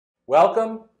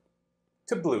Welcome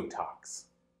to Blue Talks.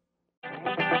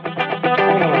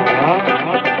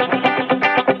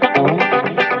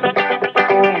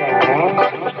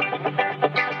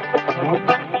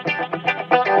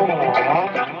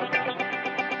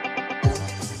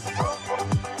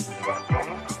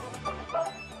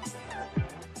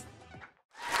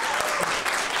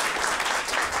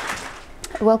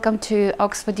 Welcome to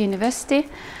Oxford University.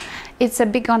 It's a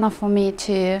big honor for me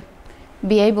to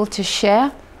be able to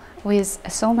share with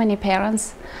so many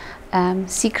parents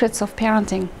secrets of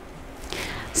parenting.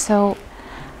 So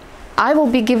I will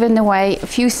be giving away a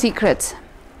few secrets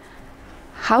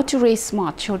how to raise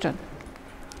smart children.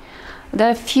 There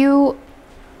are a few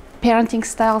parenting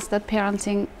styles that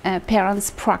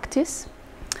parents practice,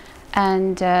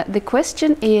 and the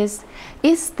question is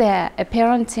there a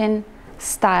parenting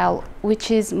style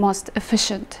which is most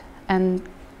efficient and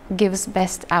gives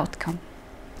best outcome?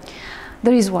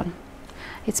 There is one.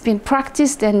 It's been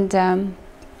practiced and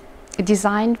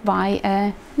designed by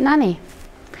a nanny.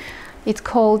 It's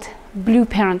called Blue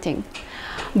parenting.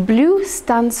 Blue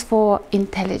stands for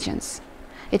intelligence.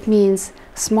 It means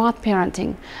smart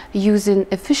parenting, using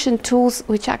efficient tools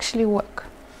which actually work.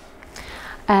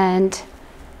 And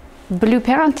Blue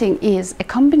parenting is a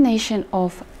combination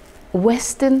of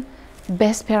Western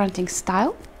best parenting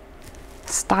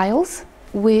styles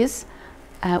with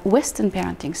Western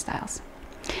parenting styles.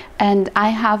 And I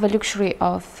have a luxury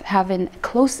of having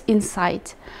close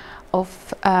insight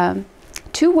of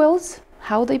two worlds,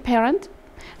 how they parent,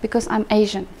 because I'm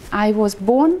Asian. I was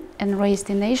born and raised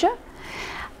in Asia.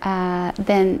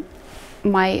 Then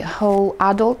my whole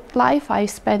adult life I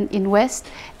spent in West,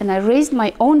 and I raised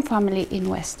my own family in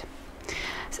West.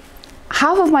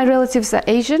 Half of my relatives are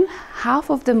Asian, half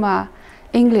of them are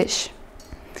English,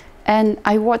 and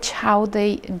I watch how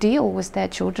they deal with their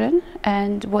children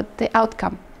and what the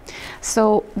outcome.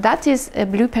 So that is a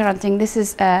Blue parenting. This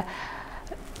is a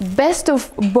best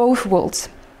of both worlds.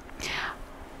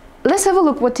 Let's have a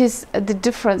look what is the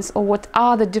difference, or what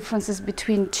are the differences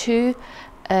between two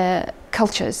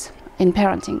cultures in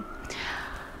parenting.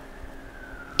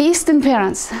 Eastern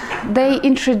parents, they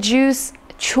introduce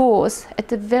chores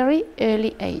at a very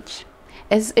early age,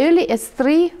 as early as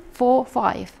 3, 4,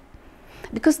 5.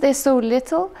 Because they're so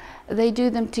little, they do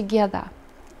them together,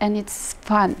 and it's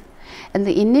fun. And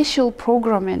the initial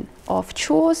programming of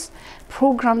chores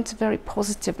programmed very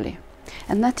positively.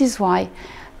 And that is why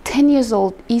 10 years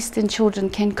old Eastern children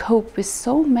can cope with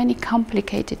so many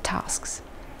complicated tasks.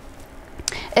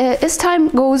 As time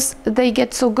goes, they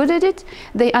get so good at it,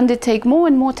 they undertake more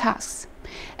and more tasks.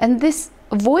 And this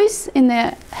voice in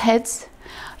their heads,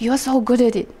 you're so good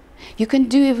at it, you can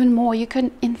do even more, you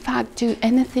can in fact do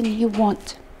anything you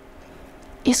want,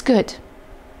 is good.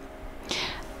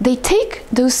 They take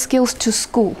those skills to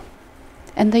school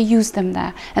and they use them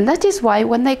there. And that is why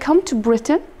when they come to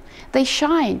Britain, they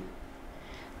shine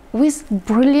with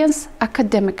brilliance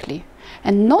academically.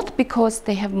 And not because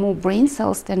they have more brain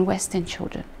cells than Western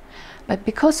children, but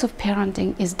because of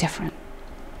parenting is different.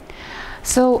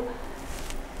 So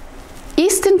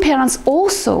Eastern parents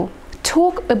also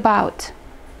talk about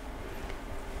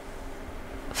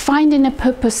finding a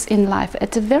purpose in life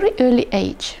at a very early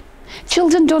age.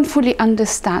 Children don't fully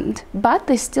understand, but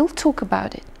they still talk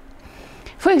about it.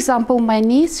 For example, my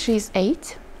niece, she's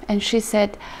 8, and she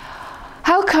said,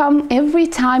 how come every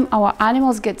time our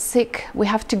animals get sick, we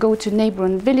have to go to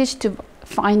neighboring village to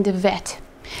find a vet?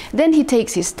 Then he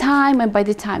takes his time, and by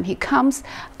the time he comes,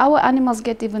 our animals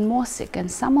get even more sick, and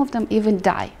some of them even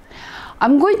die.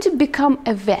 I'm going to become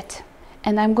a vet,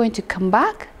 and I'm going to come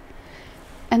back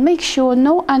and make sure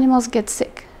no animals get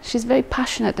sick. She's very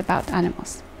passionate about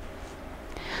animals.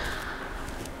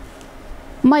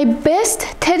 My best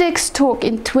TEDx talk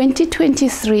in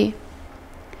 2023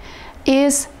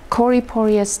 is Corey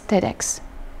Poirier's TEDx.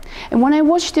 And when I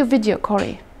watched your video,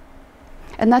 Corey,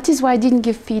 and that is why I didn't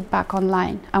give feedback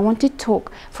online, I wanted to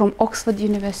talk from Oxford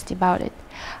University about it.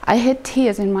 I had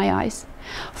tears in my eyes.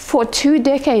 For 2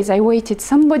 decades I waited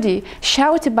somebody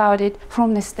shout about it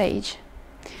from the stage.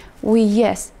 We,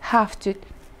 yes, have to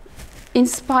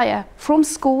inspire from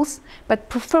schools, but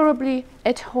preferably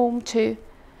at home too,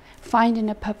 finding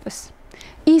a purpose.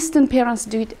 Eastern parents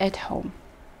do it at home.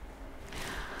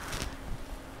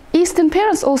 Eastern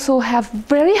parents also have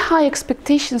very high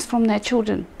expectations from their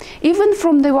children, even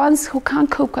from the ones who can't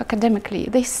cope academically.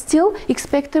 They still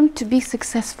expect them to be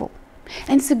successful.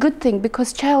 And it's a good thing,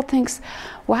 because child thinks,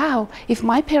 wow, if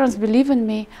my parents believe in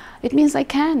me, it means I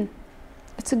can.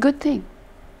 It's a good thing.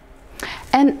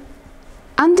 And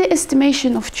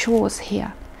underestimation of chores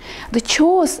here. The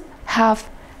chores have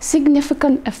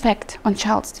significant effect on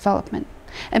child's development.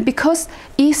 And because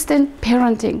Eastern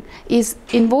parenting is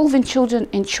involving children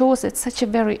in chores at such a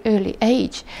very early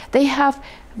age, they have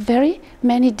very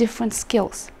many different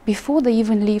skills before they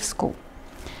even leave school.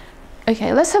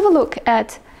 Okay, let's have a look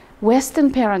at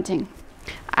Western parenting.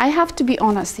 I have to be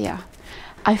honest here.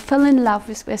 I fell in love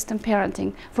with Western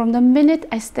parenting from the minute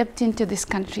I stepped into this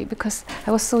country, because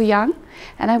I was so young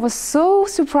and I was so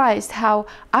surprised how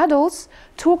adults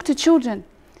talk to children.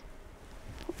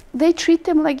 They treat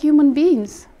them like human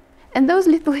beings. And those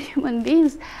little human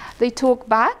beings, they talk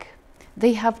back,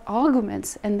 they have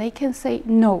arguments, and they can say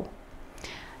no.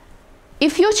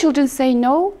 If your children say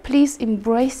no, please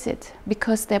embrace it,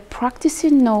 because they're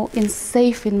practicing no in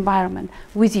safe environment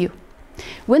with you.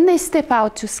 When they step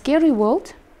out to scary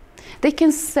world, they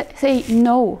can say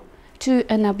no to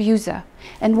an abuser.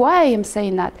 And why I am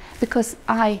saying that? Because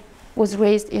I was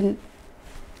raised in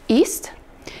East,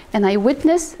 and I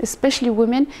witness, especially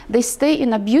women, they stay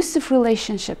in abusive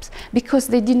relationships because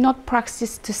they did not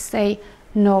practice to say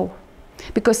no.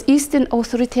 Because Eastern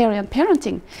authoritarian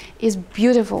parenting is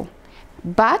beautiful,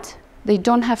 but they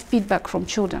don't have feedback from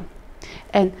children.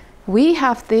 And we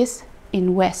have this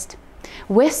in West.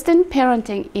 Western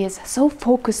parenting is so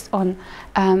focused on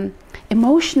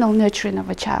emotional nurturing of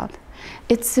a child.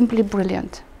 It's simply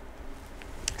brilliant.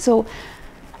 So,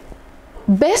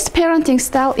 best parenting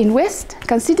style in West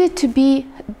considered to be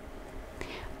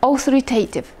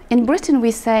authoritative. In Britain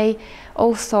we say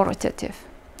authoritative.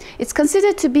 It's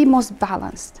considered to be most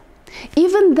balanced.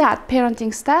 Even that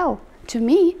parenting style, to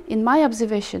me, in my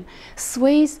observation,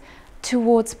 sways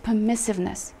towards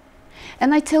permissiveness.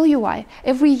 And I tell you why.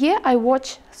 Every year I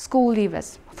watch school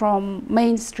leavers from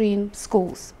mainstream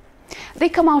schools. They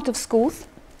come out of schools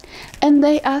and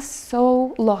they are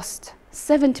so lost,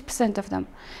 70% of them,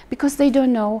 because they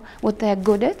don't know what they're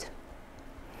good at.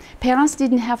 Parents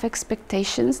didn't have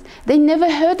expectations. They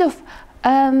never heard of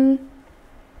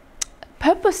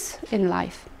purpose in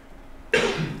life.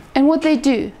 And what they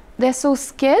do, they're so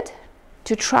scared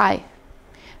to try.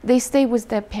 They stay with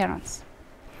their parents.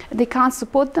 They can't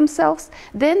support themselves.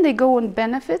 Then they go on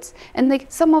benefits, and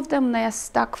some of them, they are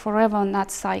stuck forever on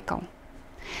that cycle.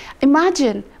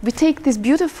 Imagine we take this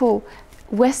beautiful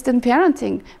Western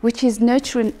parenting, which is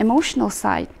nurturing emotional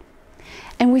side,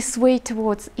 and we sway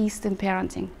towards Eastern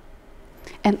parenting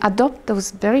and adopt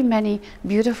those very many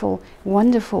beautiful,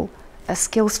 wonderful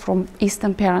skills from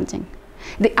Eastern parenting.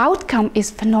 The outcome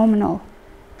is phenomenal.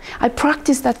 I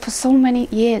practiced that for so many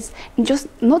years, and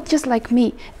not just like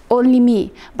me, only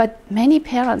me, but many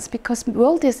parents, because the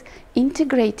world is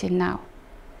integrating now.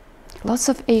 Lots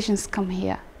of Asians come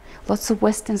here, lots of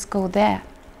Westerns go there.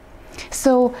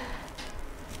 So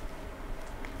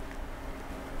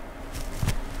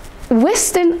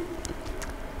Western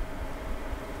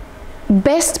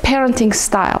best parenting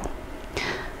style,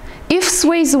 if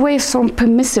sways away from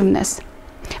permissiveness.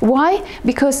 Why?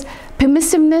 Because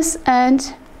permissiveness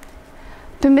and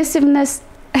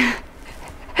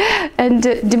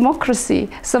democracy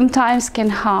sometimes can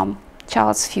harm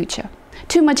child's future.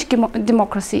 Too much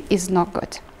democracy is not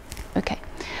good. Okay.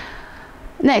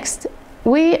 Next,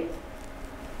 who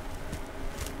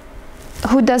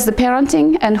does the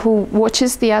parenting and who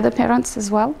watches the other parents as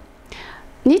well,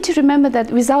 need to remember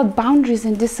that without boundaries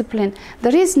and discipline,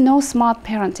 there is no smart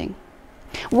parenting.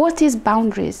 What is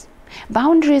boundaries?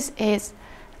 Boundaries is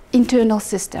internal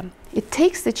system. It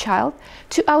takes the child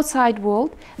to outside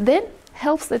world, then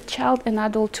helps the child and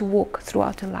adult to walk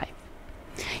throughout their life.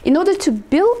 In order to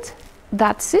build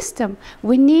that system,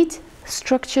 we need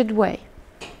structured way,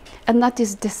 and that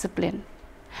is discipline.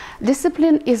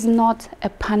 Discipline is not a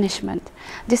punishment.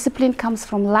 Discipline comes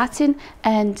from Latin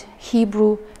and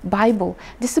Hebrew Bible.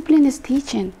 Discipline is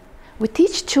teaching. We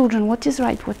teach children what is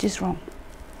right, what is wrong.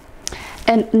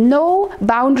 And no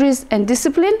boundaries and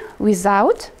discipline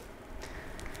without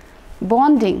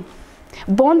bonding.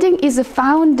 Bonding is a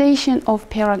foundation of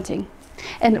parenting.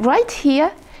 And right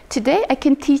here, today, I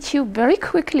can teach you very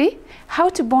quickly how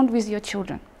to bond with your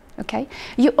children. Okay?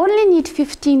 You only need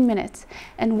 15 minutes.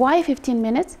 And why 15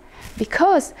 minutes?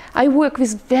 Because I work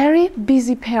with very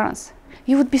busy parents.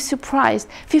 You would be surprised.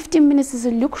 15 minutes is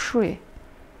a luxury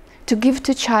to give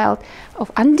to a child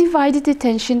of undivided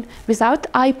attention, without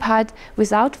iPad,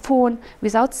 without phone,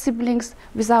 without siblings,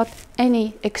 without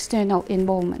any external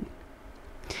involvement.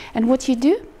 And what you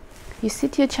do, you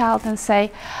sit your child and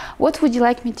say, what would you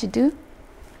like me to do?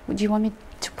 Would you want me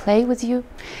to play with you?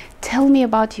 Tell me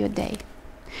about your day.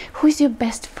 Who is your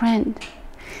best friend?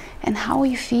 And how are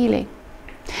you feeling?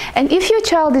 And if your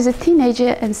child is a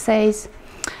teenager and says,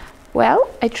 well,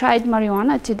 I tried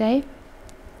marijuana today,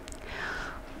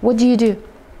 what do?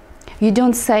 You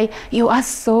don't say, you are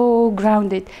so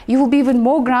grounded. You will be even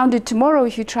more grounded tomorrow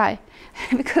if you try.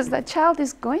 Because that child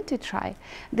is going to try.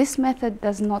 This method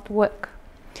does not work.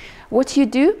 What you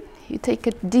do, you take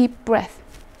a deep breath.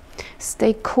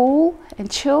 Stay cool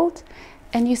and chilled,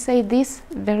 and you say these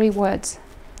very words.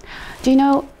 Do you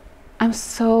know, I'm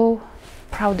so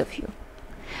proud of you.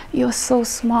 You're so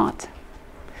smart.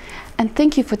 And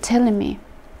thank you for telling me.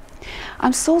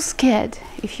 I'm so scared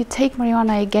if you take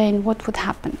marijuana again, what would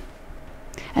happen?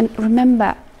 And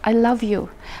remember, I love you.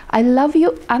 I love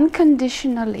you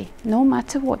unconditionally, no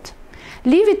matter what.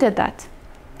 Leave it at that.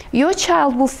 Your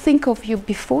child will think of you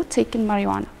before taking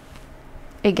marijuana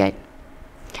again.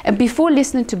 And before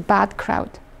listening to bad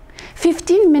crowd.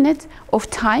 15 minutes of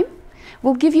time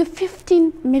will give you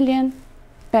 15 million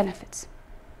benefits.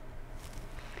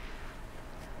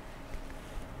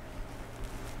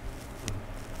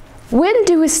 When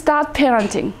do we start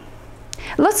parenting?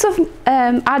 Lots of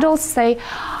adults say,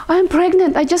 I'm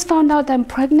pregnant, I just found out I'm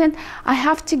pregnant, I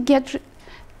have to get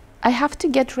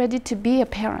ready to be a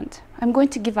parent. I'm going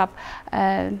to give up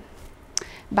bad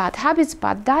habits,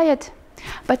 bad diet.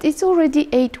 But it's already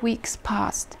 8 weeks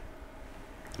past.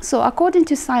 So according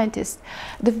to scientists,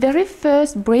 the very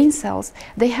first brain cells,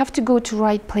 they have to go to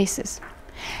right places.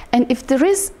 And if there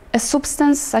is a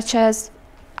substance such as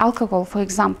alcohol, for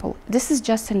example, this is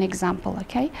just an example,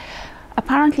 okay?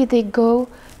 Apparently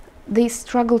they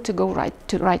struggle to go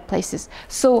to right places.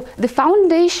 So the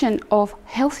foundation of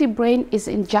healthy brain is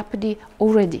in jeopardy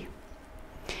already.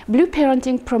 Blue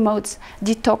parenting promotes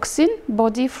detoxing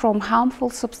body from harmful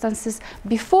substances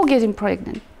before getting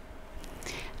pregnant.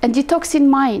 And detoxing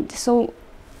mind, so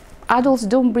adults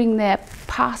don't bring their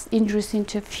past injuries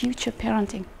into future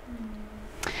parenting.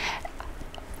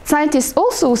 Scientists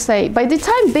also say by the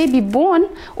time baby born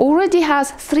already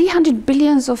has 300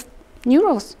 billions of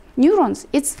neurons.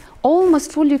 It's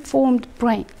almost fully formed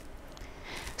brain.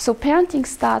 So parenting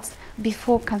starts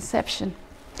before conception.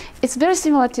 It's very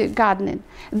similar to gardening.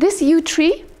 This yew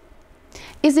tree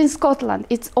is in Scotland.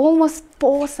 It's almost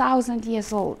 4,000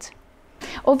 years old.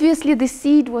 Obviously the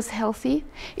seed was healthy.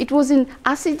 It was in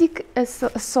acidic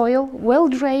soil, well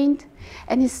drained,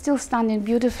 and is still standing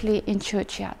beautifully in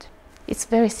churchyard. It's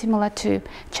very similar to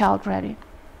child rearing.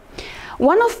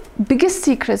 One of the biggest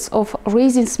secrets of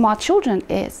raising smart children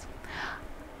is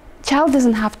child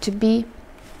doesn't have to be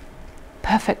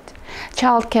perfect.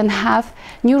 Child can have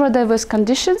neurodiverse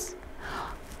conditions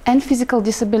and physical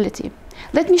disability.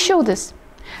 Let me show this.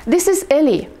 This is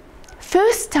Ellie.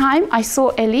 First time I saw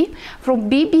Ellie from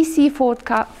BBC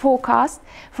forecast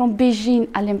from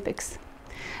Beijing Olympics.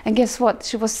 And guess what?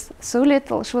 She was so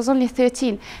little. She was only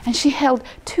 13. And she held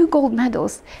 2 gold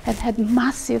medals and had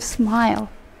massive smile.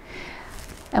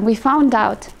 And we found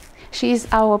out she is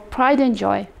our pride and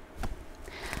joy.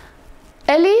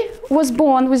 Ellie was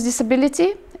born with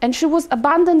disability and she was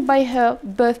abandoned by her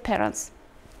birth parents.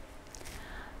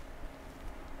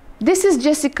 This is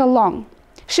Jessica Long.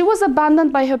 She was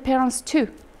abandoned by her parents too.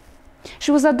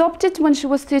 She was adopted when she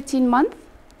was 13 months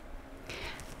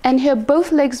and her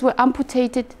both legs were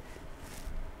amputated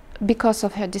because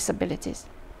of her disabilities.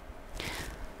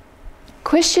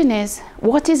 Question is,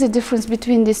 what is the difference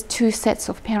between these 2 sets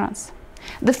of parents?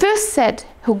 The first set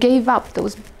who gave up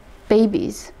those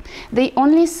babies, they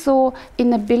only saw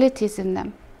inabilities in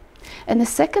them. And the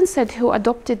second set who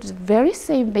adopted the very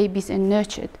same babies and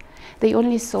nurtured, they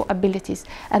only saw abilities.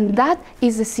 And that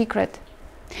is the secret.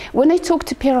 When I talk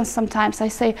to parents sometimes, I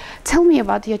say, tell me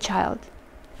about your child.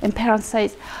 And parents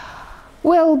say,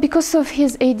 well, because of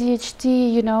his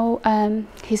ADHD, you know,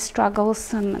 he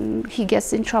struggles and he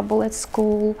gets in trouble at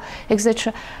school,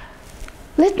 etc.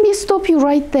 Let me stop you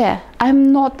right there.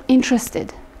 I'm not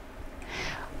interested.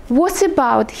 What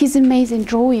about his amazing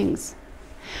drawings?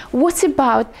 What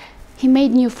about he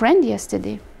made new friend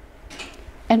yesterday?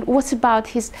 And what about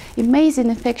his amazing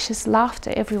infectious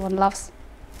laughter everyone loves?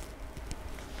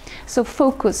 So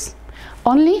focus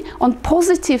only on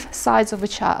positive sides of a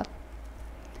child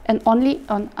and only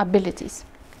on abilities.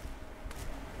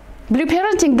 Blue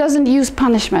parenting doesn't use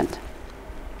punishment.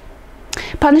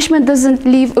 Punishment doesn't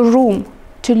leave a room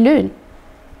to learn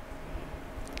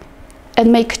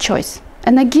and make a choice.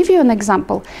 And I give you an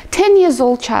example. 10 years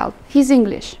old child, he's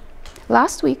English.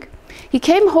 Last week, he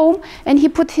came home and he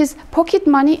put his pocket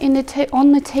money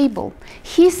on the table.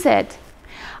 He said,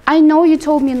 I know you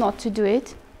told me not to do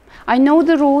it. I know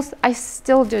the rules, I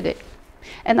still did it.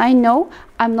 And I know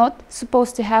I'm not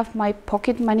supposed to have my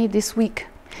pocket money this week.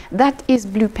 That is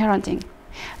blue parenting.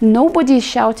 Nobody is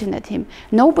shouting at him.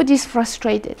 Nobody is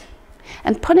frustrated.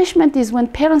 And punishment is when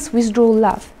parents withdraw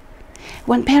love.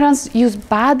 When parents use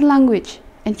bad language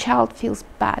and child feels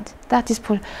bad. That is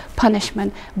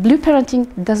punishment. Blue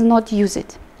parenting does not use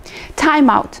it.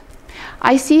 Timeout.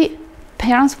 I see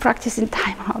parents practicing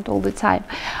timeout all the time.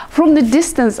 From the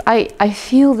distance, I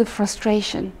feel the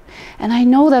frustration. And I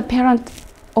know that parent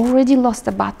already lost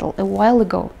the battle a while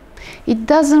ago. It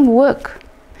doesn't work.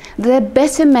 There are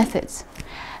better methods.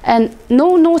 And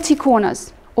no naughty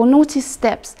corners or naughty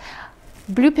steps.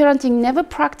 Blue parenting never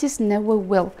practiced, never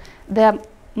will. There are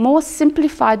more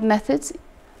simplified methods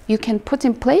you can put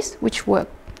in place which work.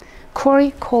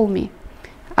 Corey, call me.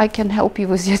 I can help you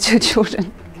with your 2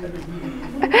 children.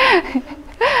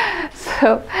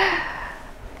 So,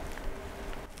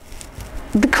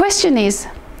 the question is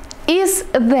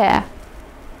there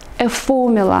a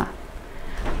formula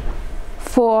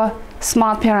for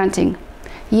smart parenting?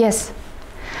 Yes.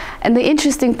 And the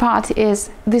interesting part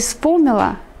is this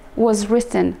formula was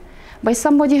written by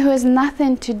somebody who has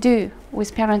nothing to do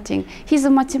with parenting. He's a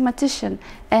mathematician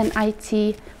and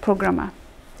IT programmer.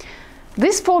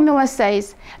 This formula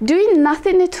says doing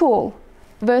nothing at all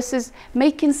versus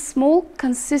making small,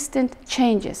 consistent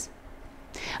changes.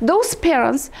 Those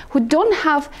parents who don't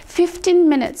have 15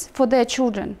 minutes for their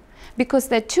children because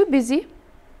they're too busy,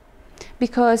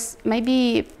 because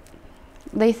maybe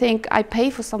they think I pay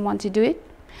for someone to do it,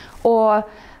 or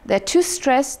they're too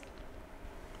stressed,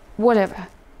 whatever.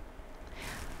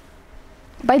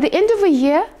 By the end of a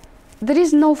year, there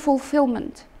is no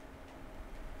fulfillment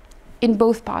in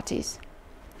both parties.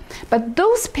 But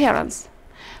those parents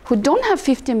who don't have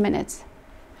 15 minutes,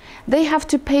 they have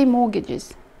to pay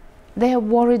mortgages. They are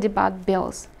worried about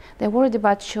bills. They're worried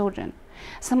about children.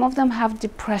 Some of them have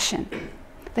depression.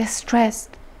 They're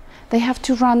stressed. They have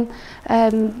to run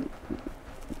and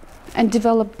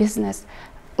develop business.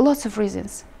 Lots of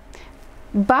reasons.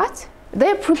 But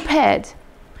they're prepared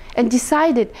and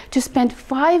decided to spend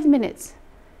 5 minutes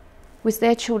with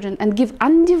their children and give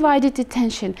undivided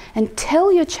attention and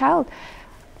tell your child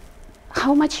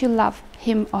how much you love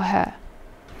him or her.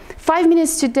 5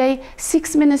 minutes today,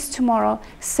 6 minutes tomorrow,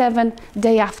 7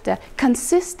 day after,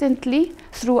 consistently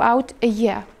throughout a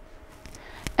year.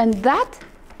 And that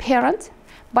parent,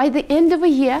 by the end of a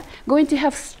year, going to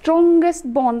have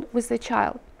strongest bond with the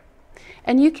child.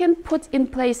 And you can put in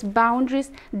place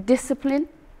boundaries, discipline,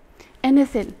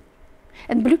 anything.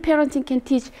 And Blue Parenting can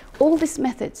teach all these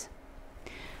methods.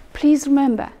 Please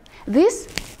remember, this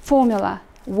formula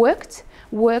worked,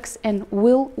 works, and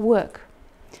will work.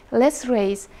 Let's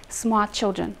raise smart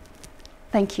children.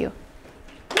 Thank you.